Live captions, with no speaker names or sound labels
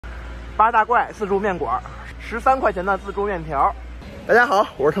八大怪自助面馆，13块钱的自助面条。大家好，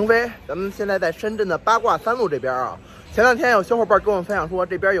我是程飞，咱们现在在深圳的八卦三路这边啊。前两天有小伙伴跟我分享说，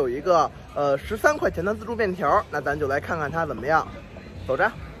这边有一个13块钱的自助面条，那咱就来看看它怎么样。走着，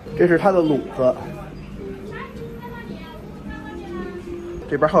这是它的卤子，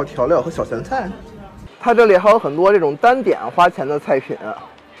这边还有调料和小咸菜。它这里还有很多这种单点花钱的菜品，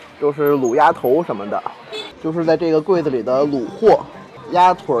就是卤鸭头什么的，就是在这个柜子里的卤货，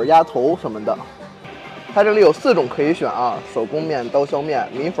鸭腿、鸭头什么的。它这里有4种可以选啊，手工面、刀削面、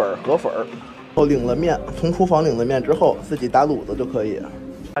米粉、河粉。领了面，从厨房领了面之后，自己打卤子就可以。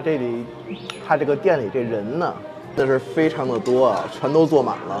它这个店里这人呢，真是非常的多啊，全都坐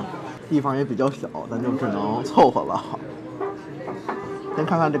满了，地方也比较小，咱就只能凑合了。先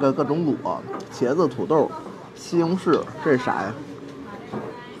看看这个各种卤啊，茄子、土豆、西红柿，这是啥呀？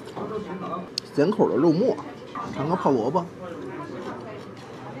咸口的肉末，尝个泡萝卜，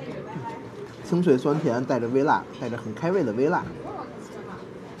清脆酸甜，带着微辣，带着很开胃的微辣。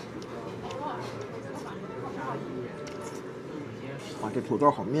哇，这土豆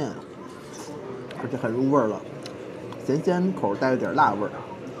好面啊，而且很入味了，咸口带着点辣味儿。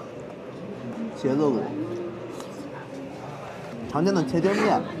茄子卤，常见的茄丁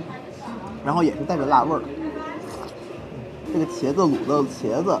面，然后也是带着辣味儿。这个茄子卤的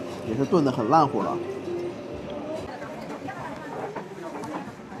茄子也是炖得很烂乎了。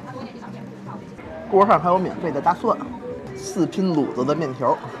锅上还有免费的大蒜，4拼卤子的面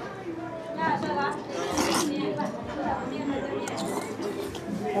条。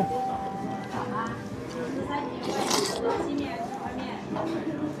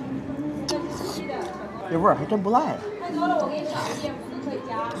这味儿还真不赖啊！太多了，我给你少一点，不能回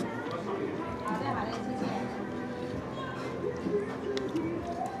家。好嘞，好嘞，谢谢。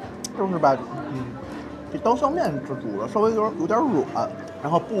就是吧，这刀削面这煮的稍微有点软，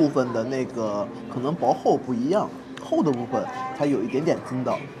然后部分的那个可能薄厚不一样，厚的部分才有一点点筋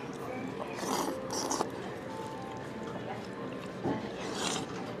道。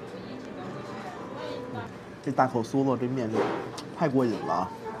这大口酥了，这面太过瘾了。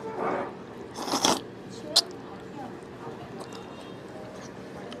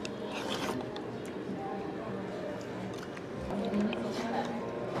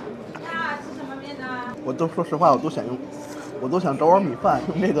我都说实话，我都想找碗米饭，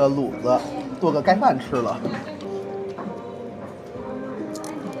用这个卤子做个盖饭吃了。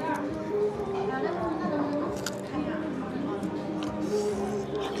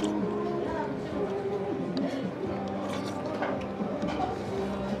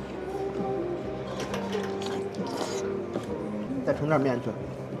再盛点面去。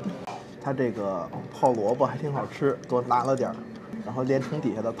它这个泡萝卜还挺好吃，给我拿了点儿。然后连盛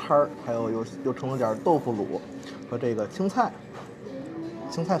底下的摊儿，还有又盛了点豆腐卤和这个青菜，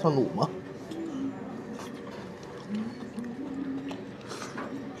青菜算卤吗？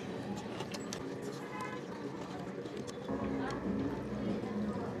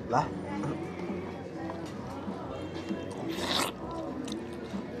来，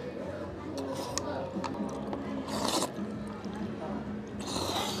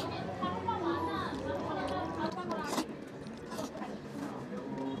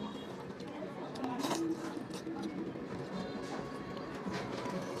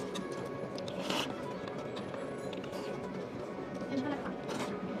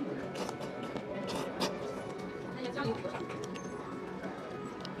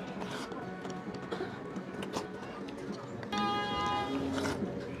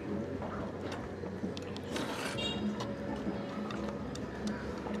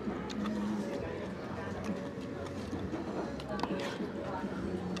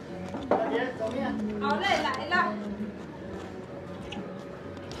好嘞，来了。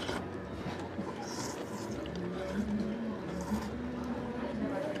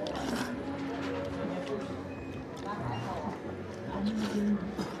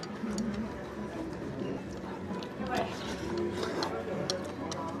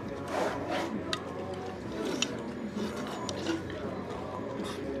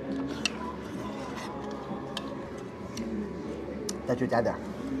再去加点，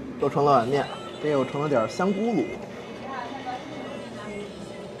又盛了碗面，这又盛了点香菇卤，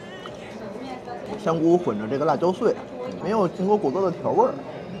香菇混着这个辣椒碎，没有经过过多的调味儿，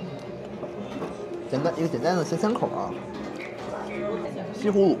一个简单的咸口啊。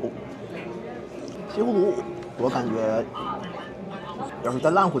西葫芦，我感觉要是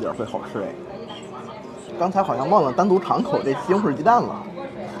再烂乎点会好吃哎。刚才好像忘了单独尝口这西红柿鸡蛋了，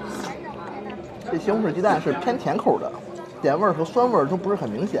这西红柿鸡蛋是偏甜口的。甜味和酸味都不是很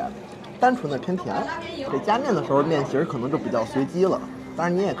明显，单纯的偏甜。这加面的时候面型可能就比较随机了，当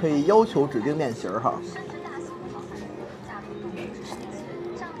然你也可以要求指定面型哈。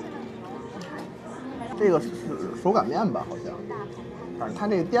这个是手擀面吧，好像，反正它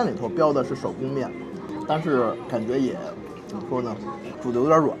这个店里头标的是手工面，但是感觉也怎么说呢，煮的有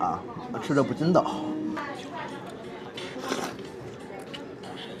点软，吃着不筋道。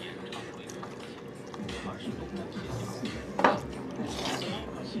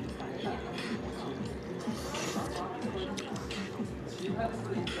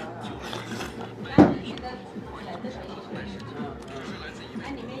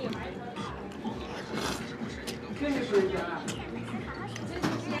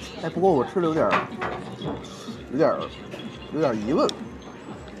哎，不过我吃的有点疑问。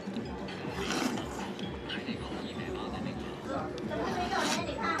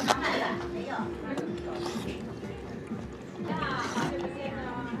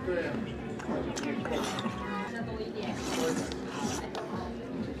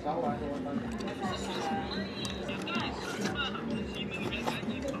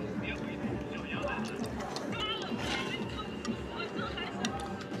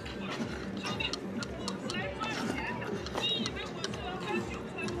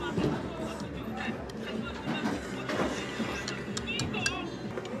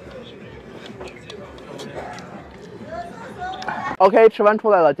OK， 吃完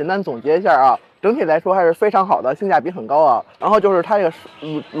出来了，简单总结一下啊，整体来说还是非常好的，性价比很高啊。然后就是它这个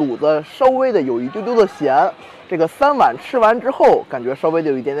卤子稍微的有一丢丢的咸，这个3碗吃完之后，感觉稍微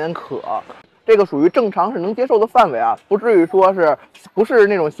的有一点点渴，这个属于正常是能接受的范围啊，不至于说不是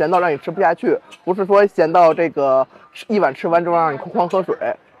那种咸到让你吃不下去，不是说咸到这个一碗吃完之后让你哐喝水，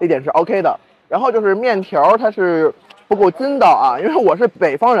这点是 OK 的。然后就是面条，它是不够筋道啊，因为我是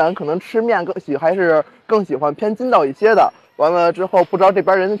北方人，可能吃面还是更喜欢偏筋道一些的。完了之后，不知道这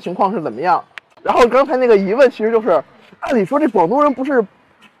边人的情况是怎么样。然后刚才那个疑问其实就是，按理说这广东人不是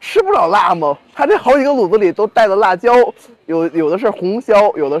吃不了辣吗？他这好几个卤子里都带了辣椒，有的是红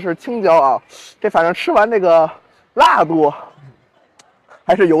椒，有的是青椒啊。这反正吃完这个辣度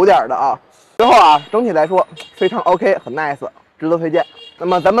还是有点的啊。最后啊，整体来说非常 OK， 很 nice， 值得推荐。那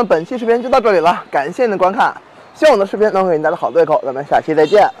么咱们本期视频就到这里了，感谢您的观看，希望我的视频能给您带来好胃口。咱们下期再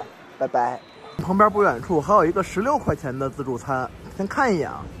见，拜拜。旁边不远处还有一个16块钱的自助餐，先看一眼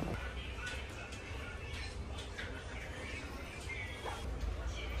啊。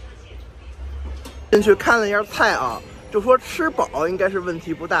进去看了一下菜啊，就说吃饱应该是问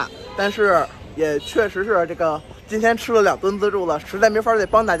题不大，但是也确实是这个今天吃了2顿自助了，实在没法得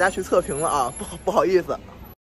帮大家去测评了啊，不好意思。